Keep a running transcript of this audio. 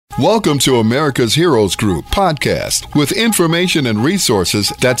Welcome to America's Heroes Group podcast with information and resources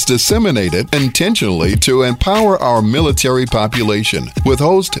that's disseminated intentionally to empower our military population. With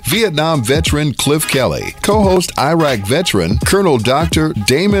host Vietnam veteran Cliff Kelley, co-host Iraq veteran Colonel Dr.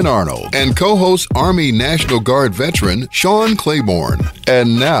 Damon Arnold, and co-host Army National Guard veteran Sean Claiborne.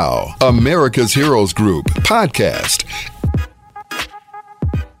 And now, America's Heroes Group podcast.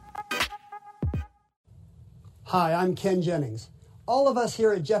 Hi, I'm Ken Jennings. All of us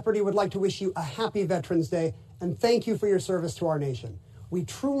here at Jeopardy would like to wish you a happy Veterans Day and thank you for your service to our nation. We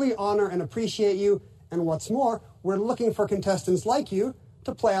truly honor and appreciate you, and what's more, we're looking for contestants like you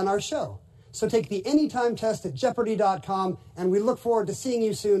to play on our show. So take the Anytime test at Jeopardy.com, and we look forward to seeing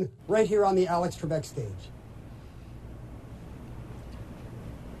you soon right here on the Alex Trebek stage.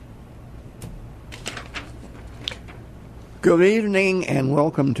 Good evening and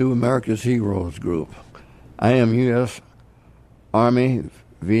welcome to America's Heroes Group. I am U.S. Army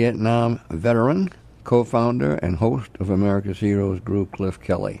Vietnam veteran, co-founder, and host of America's Heroes Group, Cliff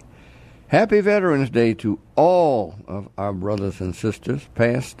Kelley. Happy Veterans Day to all of our brothers and sisters,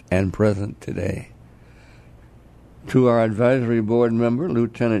 past and present today. To our advisory board member,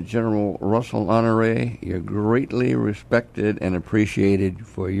 Lieutenant General Russell Honore, you're greatly respected and appreciated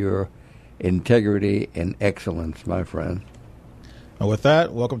for your integrity and excellence, my friend. And with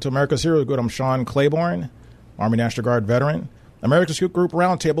that, welcome to America's Heroes Group. I'm Sean Claiborne, Army National Guard veteran. America's Group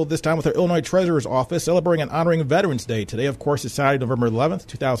Roundtable, this time with our Illinois Treasurer's Office, celebrating and honoring Veterans Day. Today, of course, is Saturday, November 11th,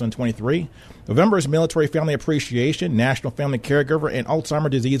 2023. November is Military Family Appreciation, National Family Caregiver, and Alzheimer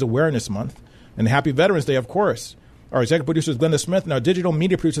Disease Awareness Month. And Happy Veterans Day, of course. Our executive producer is Glenda Smith, and our digital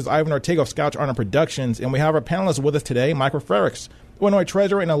media producer is Ivan Ortega of Scouts Honor Productions. And we have our panelists with us today, Michael Frerichs, Illinois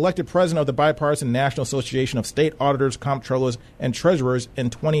Treasurer and elected president of the Bipartisan National Association of State Auditors, Comptrollers, and Treasurers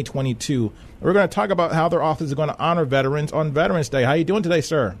in 2022. We're going to talk about how their office is going to honor veterans on Veterans Day. How are you doing today,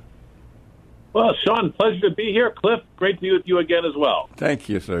 sir? Well, Sean, pleasure to be here. Cliff, great to be with you again as well. Thank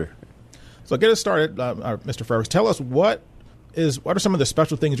you, sir. So get us started, Mr. Frerichs. Tell us what are some of the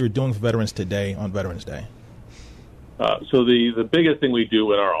special things you're doing for veterans today on Veterans Day? So the biggest thing we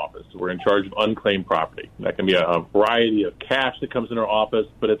do in our office, we're in charge of unclaimed property. That can be a variety of cash that comes in our office,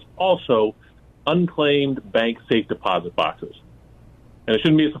 but it's also unclaimed bank safe deposit boxes. And it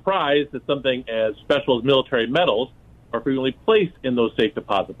shouldn't be a surprise that something as special as military medals are frequently placed in those safe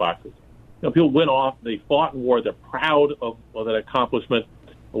deposit boxes. You know, people went off, they fought in war, they're proud of that accomplishment,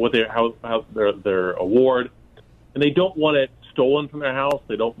 what how their award, and they don't want it stolen from their house.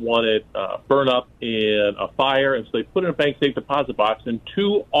 They don't want it burned up in a fire, and so they put it in a bank safe deposit box, and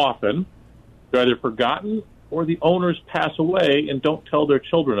too often they're either forgotten or the owners pass away and don't tell their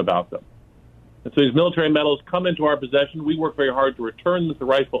children about them. And so these military medals come into our possession. We work very hard to return them to the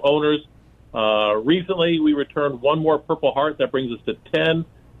rightful owners. Recently, we returned one more Purple Heart. That brings us to 10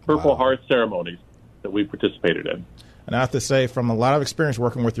 Purple Heart ceremonies that we participated in. And I have to say, from a lot of experience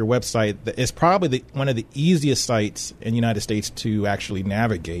working with your website, it's probably one of the easiest sites in the United States to actually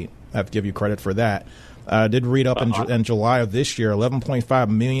navigate. I have to give you credit for that. I did read up in July of this year, $11.5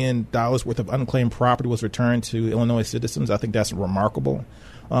 million worth of unclaimed property was returned to Illinois citizens. I think that's remarkable.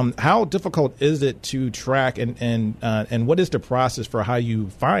 How difficult is it to track, and what is the process for how you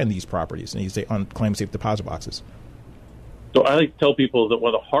find these properties and these unclaimed safe deposit boxes? So I like to tell people that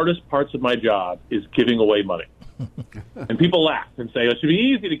one of the hardest parts of my job is giving away money. And people laugh and say, it should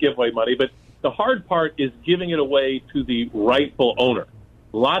be easy to give away money, but the hard part is giving it away to the rightful owner.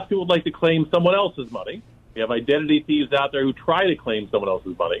 Lots of people would like to claim someone else's money. We have identity thieves out there who try to claim someone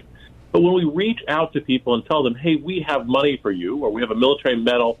else's money. But when we reach out to people and tell them, hey, we have money for you, or we have a military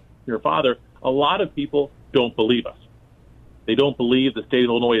medal for your father, a lot of people don't believe us. They don't believe the state of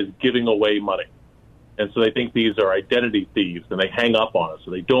Illinois is giving away money. And so they think these are identity thieves, and they hang up on us,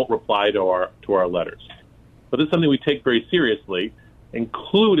 so they don't reply to our letters. But this is something we take very seriously,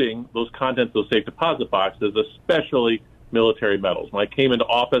 including those contents, those safe deposit boxes, especially military medals. When I came into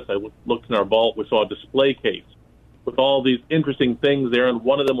office, I looked in our vault. We saw a display case with all these interesting things there, and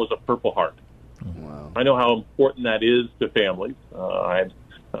one of them was a Purple Heart. Wow. I know how important that is to families. I had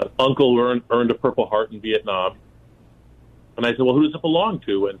an uncle who earned a Purple Heart in Vietnam. And I said, well, who does it belong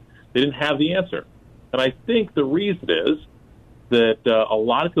to? And they didn't have the answer. And I think the reason is that a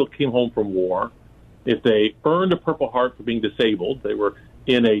lot of people came home from war. If they earned a Purple Heart for being disabled, they were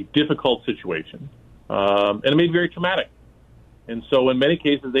in a difficult situation, and it made it very traumatic. And so in many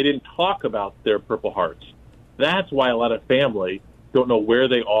cases, they didn't talk about their Purple Hearts. That's why a lot of family don't know where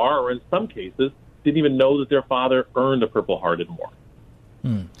they are, or in some cases, didn't even know that their father earned a Purple Heart in war.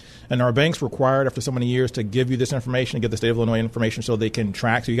 And are banks required after so many years to give you this information, to get the state of Illinois information so they can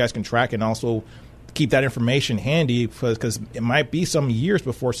track, so you guys can track and also keep that information handy because it might be some years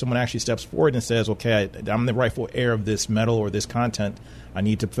before someone actually steps forward and says, okay, I'm the rightful heir of this metal or this content. I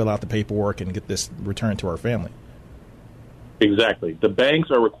need to fill out the paperwork and get this returned to our family. Exactly. The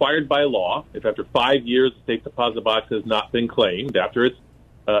banks are required by law, if after 5 years the safe deposit box has not been claimed, after it's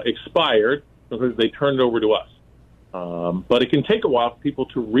expired, they turn it over to us. But it can take a while for people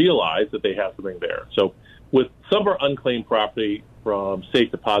to realize that they have something there. So with some of our unclaimed property from safe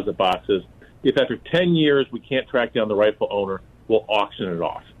deposit boxes, if after 10 years we can't track down the rightful owner, we'll auction it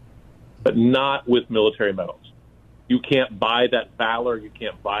off. But not with military medals. You can't buy that valor. You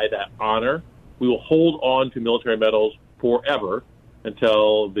can't buy that honor. We will hold on to military medals forever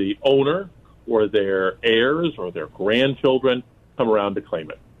until the owner or their heirs or their grandchildren come around to claim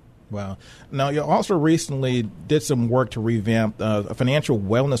it. Wow. Now, you also recently did some work to revamp a financial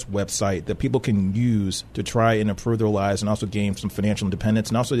wellness website that people can use to try and improve their lives and also gain some financial independence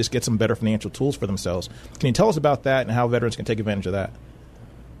and also just get some better financial tools for themselves. Can you tell us about that and how veterans can take advantage of that?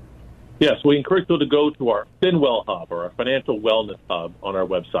 Yes, we encourage people to go to our FinWell Hub or our Financial Wellness Hub on our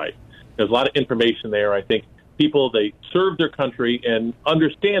website. There's a lot of information there. I think people, they serve their country, and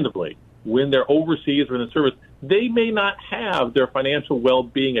understandably, when they're overseas or in the service, they may not have their financial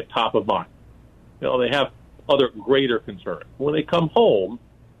well-being at top of mind. They have other greater concerns. When they come home,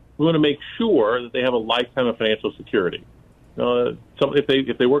 we want to make sure that they have a lifetime of financial security.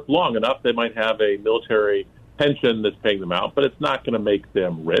 If they work long enough, they might have a military pension that's paying them out, but it's not going to make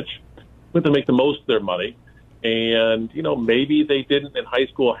them rich. We have to make the most of their money. And, maybe they didn't in high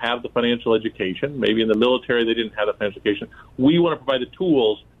school have the financial education. Maybe in the military they didn't have the financial education. We want to provide the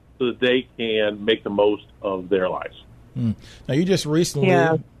tools so that they can make the most of their lives. Now, you just recently...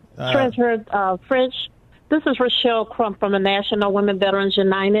 Treasurer Frerichs, this is Rochelle Crump from the National Women Veterans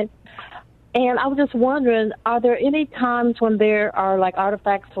United. And I was just wondering, are there any times when there are like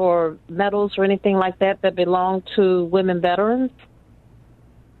artifacts or medals or anything like that belong to women veterans?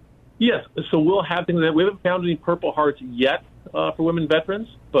 Yes, so we'll have things that we haven't found any Purple Hearts yet for women veterans,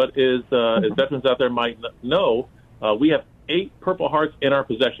 but as veterans out there might know, we have 8 Purple Hearts in our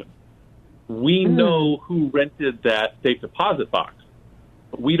possession. We know who rented that safe deposit box,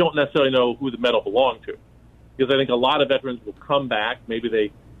 but we don't necessarily know who the medal belonged to, because I think a lot of veterans will come back.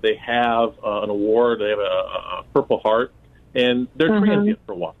 Maybe they have an award, they have a Purple Heart, and they're transient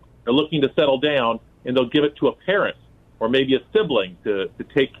for a while. They're looking to settle down, and they'll give it to a parent or maybe a sibling to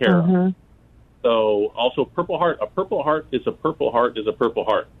take care of. So also Purple Heart. A Purple Heart is a Purple Heart is a Purple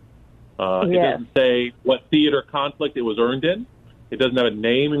Heart. It doesn't say what theater conflict it was earned in. It doesn't have a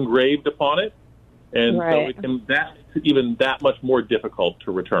name engraved upon it. And so that's even that much more difficult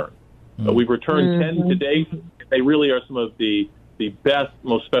to return. We've returned 10 to date. They really are some of the best,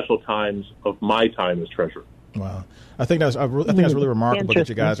 most special times of my time as treasurer. Wow, I think that's really remarkable that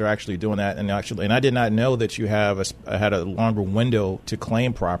you guys are actually doing that, and I did not know that you had a longer window to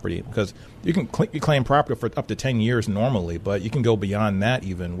claim property, because you can claim property for up to 10 years normally, but you can go beyond that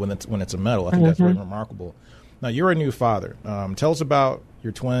even when it's a medal. I think that's really remarkable. Now, you're a new father. Tell us about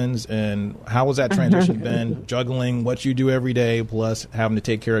your twins and how has that transition been, juggling what you do every day plus having to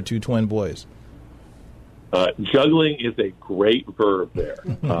take care of 2 twin boys. Juggling is a great verb there.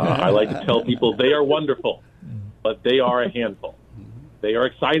 I like to tell people they are wonderful, but they are a handful. They are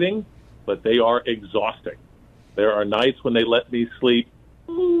exciting, but they are exhausting. There are nights when they let me sleep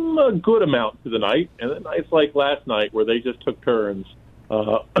a good amount through the night, and then nights like last night where they just took turns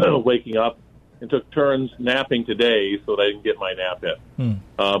waking up and took turns napping today so that I didn't get my nap in.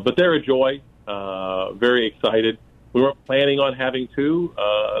 But they're a joy, very excited. We weren't planning on having 2.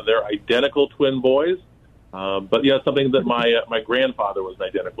 They're identical twin boys. But something that my grandfather was an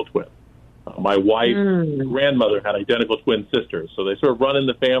identical twin. My wife's grandmother had identical twin sisters, so they sort of run in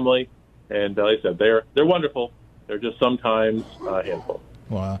the family. And like I said, they're wonderful. They're just sometimes a handful.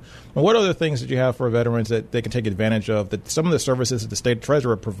 Wow. Well, what other things did you have for veterans that they can take advantage of, that some of the services that the state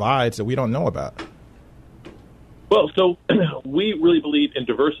treasurer provides that we don't know about? Well, so we really believe in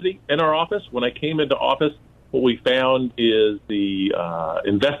diversity in our office. When I came into office, what we found is the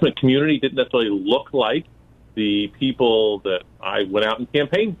investment community didn't necessarily look like the people that I went out and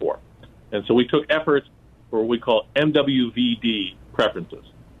campaigned for. And so we took efforts for what we call MWVD preferences.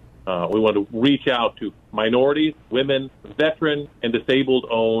 We want to reach out to minorities, women, veteran, and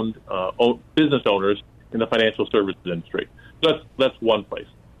disabled-owned business owners in the financial services industry. So that's one place.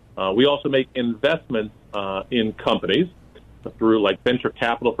 We also make investments in companies through like venture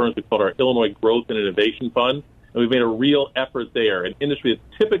capital firms. We call it our Illinois Growth and Innovation Fund. And we've made a real effort there. An industry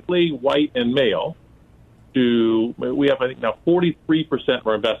that's typically white and male, we have, I think, now 43% of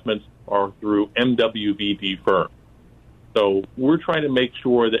our investments are through MWVD firms. So we're trying to make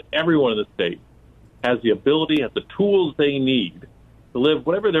sure that everyone in the state has the ability, has the tools they need to live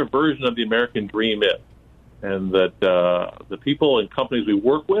whatever their version of the American dream is, and that the people and companies we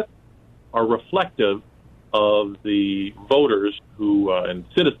work with are reflective of the voters who and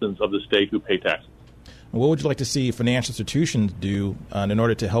citizens of the state who pay taxes. What would you like to see financial institutions do in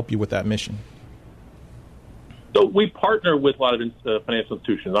order to help you with that mission? So we partner with a lot of financial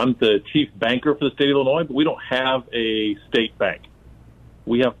institutions. I'm the chief banker for the state of Illinois, but we don't have a state bank.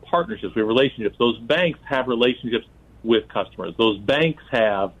 We have partnerships, we have relationships. Those banks have relationships with customers. Those banks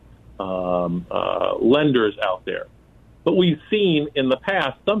have lenders out there. But we've seen in the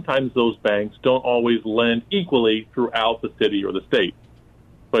past, sometimes those banks don't always lend equally throughout the city or the state.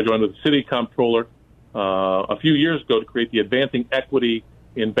 So I joined with the city comptroller a few years ago to create the Advancing Equity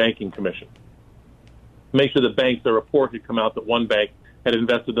in Banking Commission. Make sure the banks, the report had come out that one bank had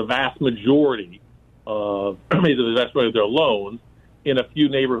invested the vast majority of their loans in a few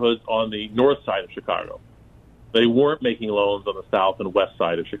neighborhoods on the north side of Chicago. They weren't making loans on the south and west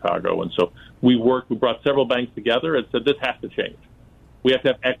side of Chicago. And so we brought several banks together and said, this has to change. We have to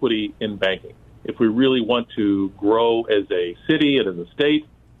have equity in banking. If we really want to grow as a city and as a state,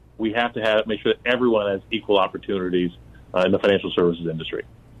 we have to make sure that everyone has equal opportunities in the financial services industry.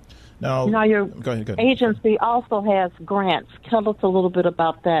 Now, your go ahead. agency also has grants. Tell us a little bit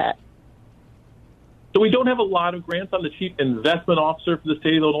about that. So we don't have a lot of grants. I'm the chief investment officer for the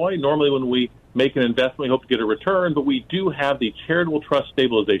state of Illinois. Normally when we make an investment, we hope to get a return, but we do have the Charitable Trust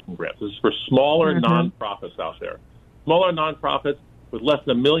Stabilization Grants. This is for smaller nonprofits out there. Smaller nonprofits with less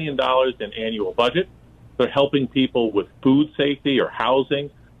than $1 million in annual budget. They're helping people with food safety or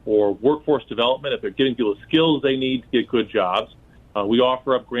housing or workforce development if they're giving people the skills they need to get good jobs. We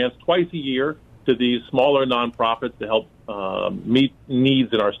offer up grants twice a year to these smaller nonprofits to help meet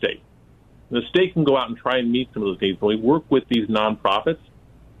needs in our state. The state can go out and try and meet some of those needs. When we work with these nonprofits,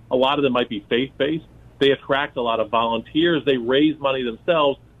 a lot of them might be faith-based. They attract a lot of volunteers. They raise money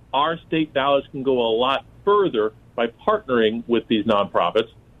themselves. Our state dollars can go a lot further by partnering with these nonprofits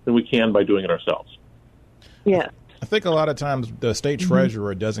than we can by doing it ourselves. Yeah. I think a lot of times the state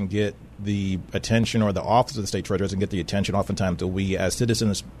treasurer doesn't get the attention, or the office of the state treasurer doesn't get the attention oftentimes that we as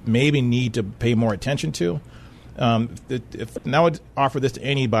citizens maybe need to pay more attention to. And I would offer this to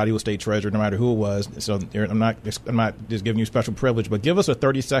anybody with state treasurer, no matter who it was. So I'm not just giving you special privilege, but give us a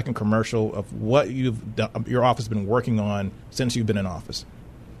 30-second commercial of what your office has been working on since you've been in office.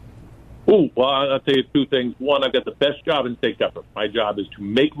 Well, I'll tell you two things. One, I've got the best job in state government. My job is to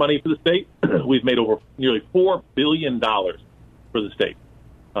make money for the state. We've made over nearly $4 billion for the state.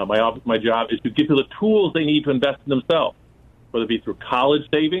 My job is to give people the tools they need to invest in themselves, whether it be through college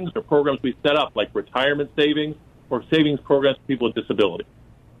savings or programs we set up like retirement savings or savings programs for people with disabilities.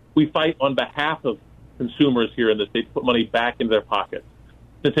 We fight on behalf of consumers here in the state to put money back into their pockets.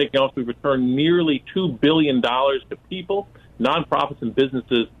 To take off, we've returned nearly $2 billion to people, nonprofits, and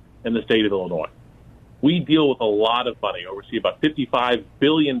businesses in the state of Illinois. We deal with a lot of money, oversee about $55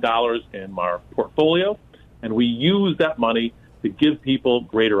 billion in our portfolio, and we use that money to give people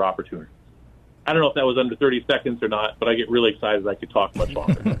greater opportunities. I don't know if that was under 30 seconds or not, but I get really excited I could talk much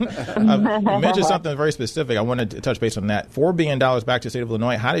longer. You mentioned something very specific. I wanted to touch base on that. $4 billion back to the state of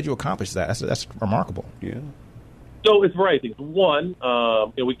Illinois. How did you accomplish that? That's remarkable. Yeah. So it's a variety of things. One,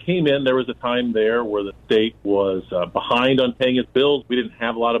 we came in, there was a time there where the state was behind on paying its bills. We didn't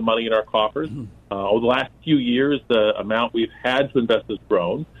have a lot of money in our coffers. Over the last few years, the amount we've had to invest has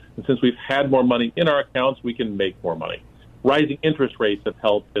grown. And since we've had more money in our accounts, we can make more money. Rising interest rates have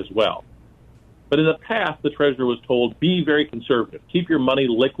helped as well. But in the past, the treasurer was told, be very conservative. Keep your money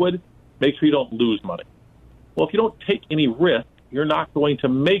liquid. Make sure you don't lose money. Well, if you don't take any risk, you're not going to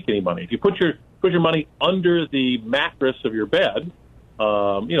make any money. If you put your money under the mattress of your bed,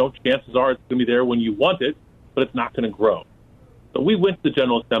 chances are it's going to be there when you want it, but it's not going to grow. So we went to the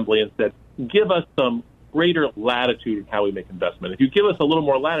General Assembly and said, give us some greater latitude in how we make investment. If you give us a little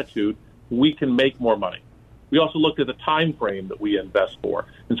more latitude, we can make more money. We also looked at the time frame that we invest for.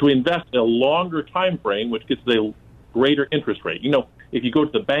 And so we invest in a longer time frame, which gets a greater interest rate. If you go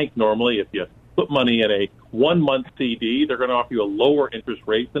to the bank normally, if you put money in a 1-month CD, they're going to offer you a lower interest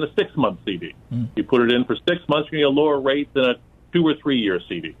rate than a 6-month CD. You put it in for 6 months, you're going to get a lower rate than a 2 or 3 year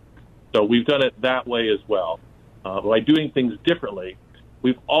CD. So we've done it that way as well. By doing things differently,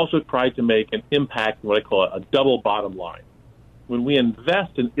 we've also tried to make an impact in what I call a double bottom line. When we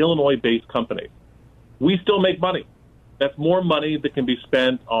invest in Illinois-based companies, we still make money. That's more money that can be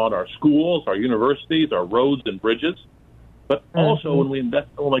spent on our schools, our universities, our roads and bridges. But also when we invest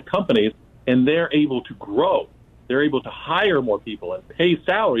in Illinois companies and they're able to grow, they're able to hire more people and pay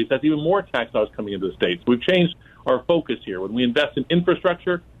salaries, that's even more tax dollars coming into the state. So we've changed our focus here. When we invest in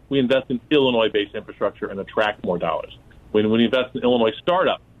infrastructure, we invest in Illinois-based infrastructure and attract more dollars. When we invest in Illinois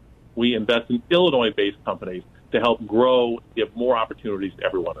startups, we invest in Illinois-based companies to help grow, give more opportunities to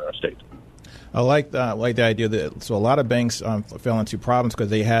everyone in our state. I like the idea that a lot of banks fell into problems because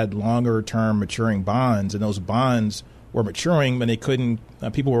they had longer-term maturing bonds, and those bonds were maturing, but they couldn't.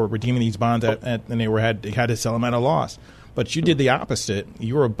 People were redeeming these bonds, and they had to sell them at a loss. But you did the opposite.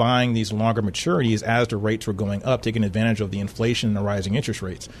 You were buying these longer maturities as the rates were going up, taking advantage of the inflation and the rising interest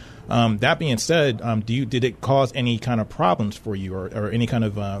rates. That being said, did it cause any kind of problems for you, or any kind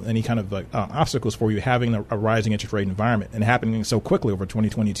of obstacles for you having a rising interest rate environment and happening so quickly over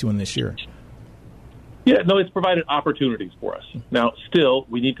 2022 and this year? Yeah, no, it's provided opportunities for us. Now, still,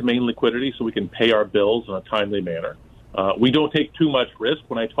 we need to maintain liquidity so we can pay our bills in a timely manner. We don't take too much risk.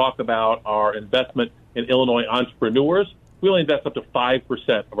 When I talk about our investment in Illinois entrepreneurs, we only invest up to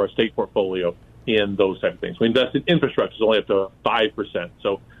 5% of our state portfolio in those type of things. We invest in infrastructure, only up to 5%.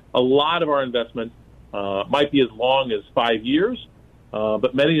 So a lot of our investments might be as long as 5 years,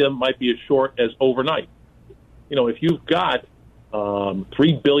 but many of them might be as short as overnight. If you've got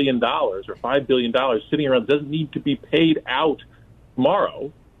 $3 billion or $5 billion sitting around, doesn't need to be paid out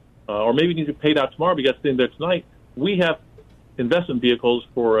tomorrow, or maybe needs to be paid out tomorrow because it's sitting there tonight. We have investment vehicles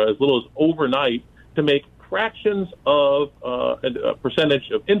for as little as overnight to make fractions of a percentage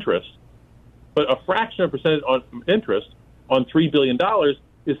of interest, but a fraction of percentage on interest on $3 billion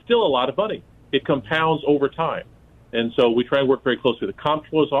is still a lot of money. It compounds over time. And so we try and work very closely with the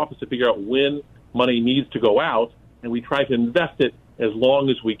Comptroller's office to figure out when money needs to go out, and we try to invest it as long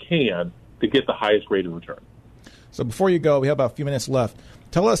as we can to get the highest rate of return. So before you go, we have about a few minutes left.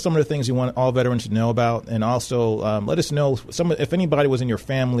 Tell us some of the things you want all veterans to know about, and also let us know if anybody was in your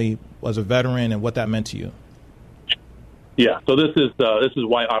family was a veteran and what that meant to you. Yeah, so this is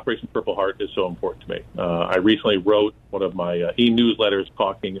why Operation Purple Heart is so important to me. I recently wrote one of my e-newsletters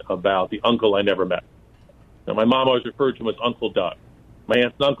talking about the uncle I never met. Now, my mom always referred to him as Uncle Doug. My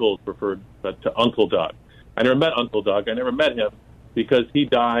aunts and uncles referred to Uncle Doug. I never met Uncle Doug. I never met him because he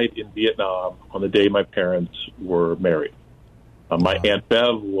died in Vietnam on the day my parents were married. My Aunt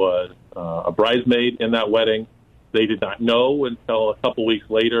Bev was a bridesmaid in that wedding. They did not know until a couple weeks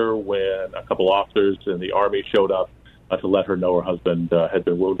later when a couple officers in the Army showed up to let her know her husband had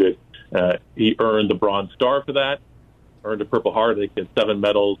been wounded. He earned the Bronze Star for that, earned a Purple Heart. I think he had 7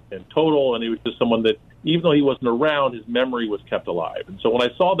 medals in total, and he was just someone that, even though he wasn't around, his memory was kept alive. And so when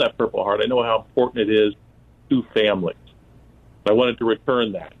I saw that Purple Heart, I know how important it is to families. I wanted to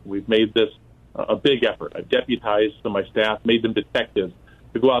return that. We've made this a big effort. I've deputized some of my staff, made them detectives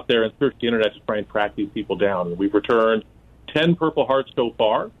to go out there and search the internet to try and track these people down. And we've returned 10 Purple Hearts so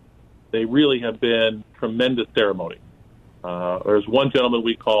far. They really have been tremendous ceremony. There's one gentleman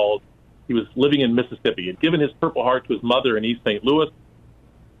we called, he was living in Mississippi. He had given his Purple Heart to his mother in East St. Louis.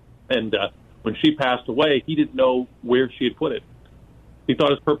 And when she passed away, he didn't know where she had put it. He thought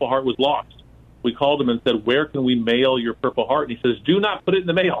his Purple Heart was lost. We called him and said, where can we mail your Purple Heart? And he says, do not put it in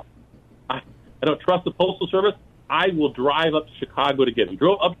the mail. I don't trust the Postal Service. I will drive up to Chicago to get it. He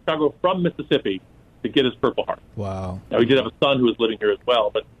drove up to Chicago from Mississippi to get his Purple Heart. Wow. Now, he did have a son who was living here as well.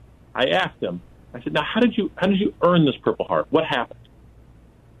 But I asked him, I said, now, how did you earn this Purple Heart? What happened?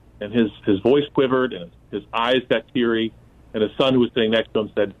 And his voice quivered and his eyes got teary. And his son who was sitting next to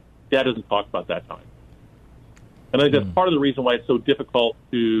him said, Dad doesn't talk about that time. And I think that's part of the reason why it's so difficult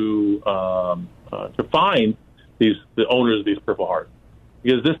to find the owners of these Purple Hearts.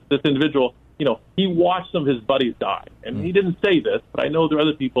 Because this individual, he watched some of his buddies die. And he didn't say this, but I know there are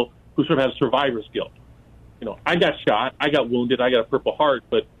other people who sort of have survivor's guilt. I got shot, I got wounded, I got a Purple Heart,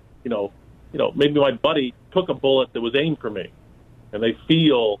 but, maybe my buddy took a bullet that was aimed for me. And they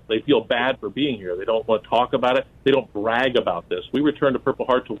feel bad for being here. They don't want to talk about it. They don't brag about this. We returned a Purple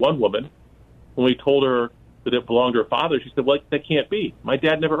Heart to one woman. When we told her that it belonged to her father, she said, well, that can't be. My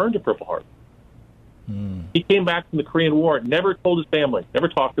dad never earned a Purple Heart. He came back from the Korean War, never told his family, never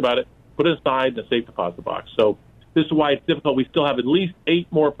talked about it, put it aside in a safe deposit box. So this is why it's difficult. We still have at least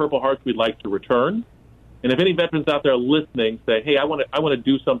 8 more Purple Hearts we'd like to return. And if any veterans out there listening say, hey, I want to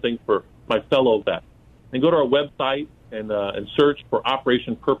do something for my fellow vet, then go to our website and search for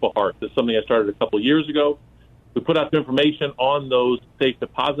Operation Purple Heart. This is something I started a couple of years ago. We put out the information on those safe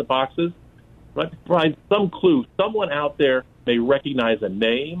deposit boxes. But to provide some clue, someone out there may recognize a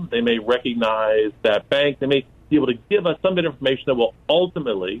name, they may recognize that bank, they may be able to give us some bit of information that will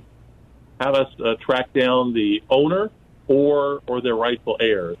ultimately have us track down the owner or their rightful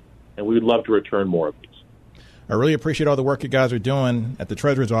heirs, and we would love to return more of these. I really appreciate all the work you guys are doing at the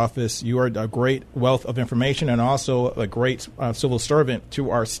Treasurer's Office. You are a great wealth of information and also a great civil servant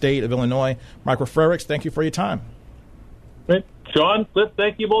to our state of Illinois. Michael Frerichs, thank you for your time. Great. Sean, Cliff,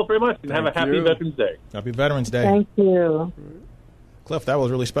 thank you both very much, and have a happy Veterans Day. Happy Veterans Day. Thank you. Cliff, that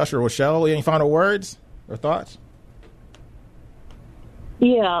was really special. Rochelle, any final words or thoughts?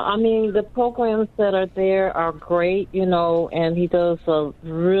 Yeah, I mean, the programs that are there are great, and he does a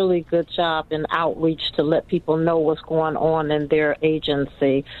really good job in outreach to let people know what's going on in their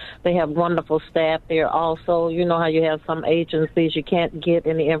agency. They have wonderful staff there also. You know how you have some agencies you can't get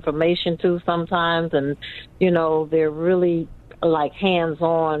any information to sometimes, and, they're really like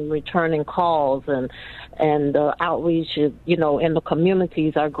hands-on returning calls, and outreach, in the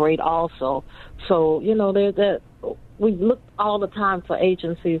communities are great also. So, we look all the time for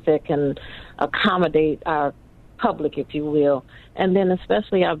agencies that can accommodate our public, if you will, and then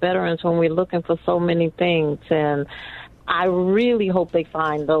especially our veterans when we're looking for so many things. And I really hope they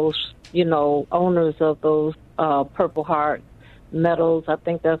find those, owners of those Purple Heart medals. I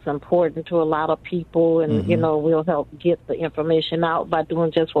think that's important to a lot of people, and, we'll help get the information out by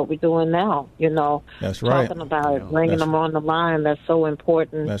doing just what we're doing now, That's right. Talking about it, bringing them on the line. That's so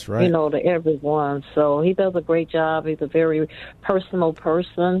important, That's right. To everyone. So he does a great job. He's a very personal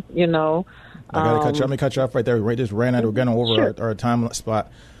person, I got to cut you. Let me cut you off right there. We just ran out. We're getting over our time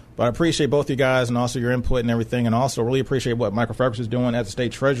spot. But I appreciate both you guys and also your input and everything, and also really appreciate what Michael Frerichs is doing as the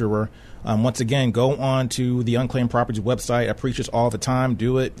state treasurer. Once again, go on to the Unclaimed Properties website. I preach this all the time.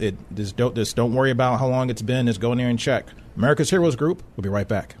 Do it. Just don't worry about how long it's been. Just go in there and check. America's Heroes Group. We'll be right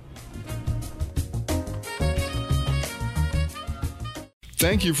back.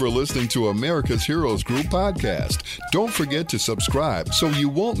 Thank you for listening to America's Heroes Group podcast. Don't forget to subscribe so you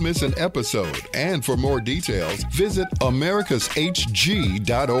won't miss an episode. And for more details, visit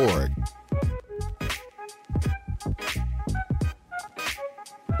americashg.org.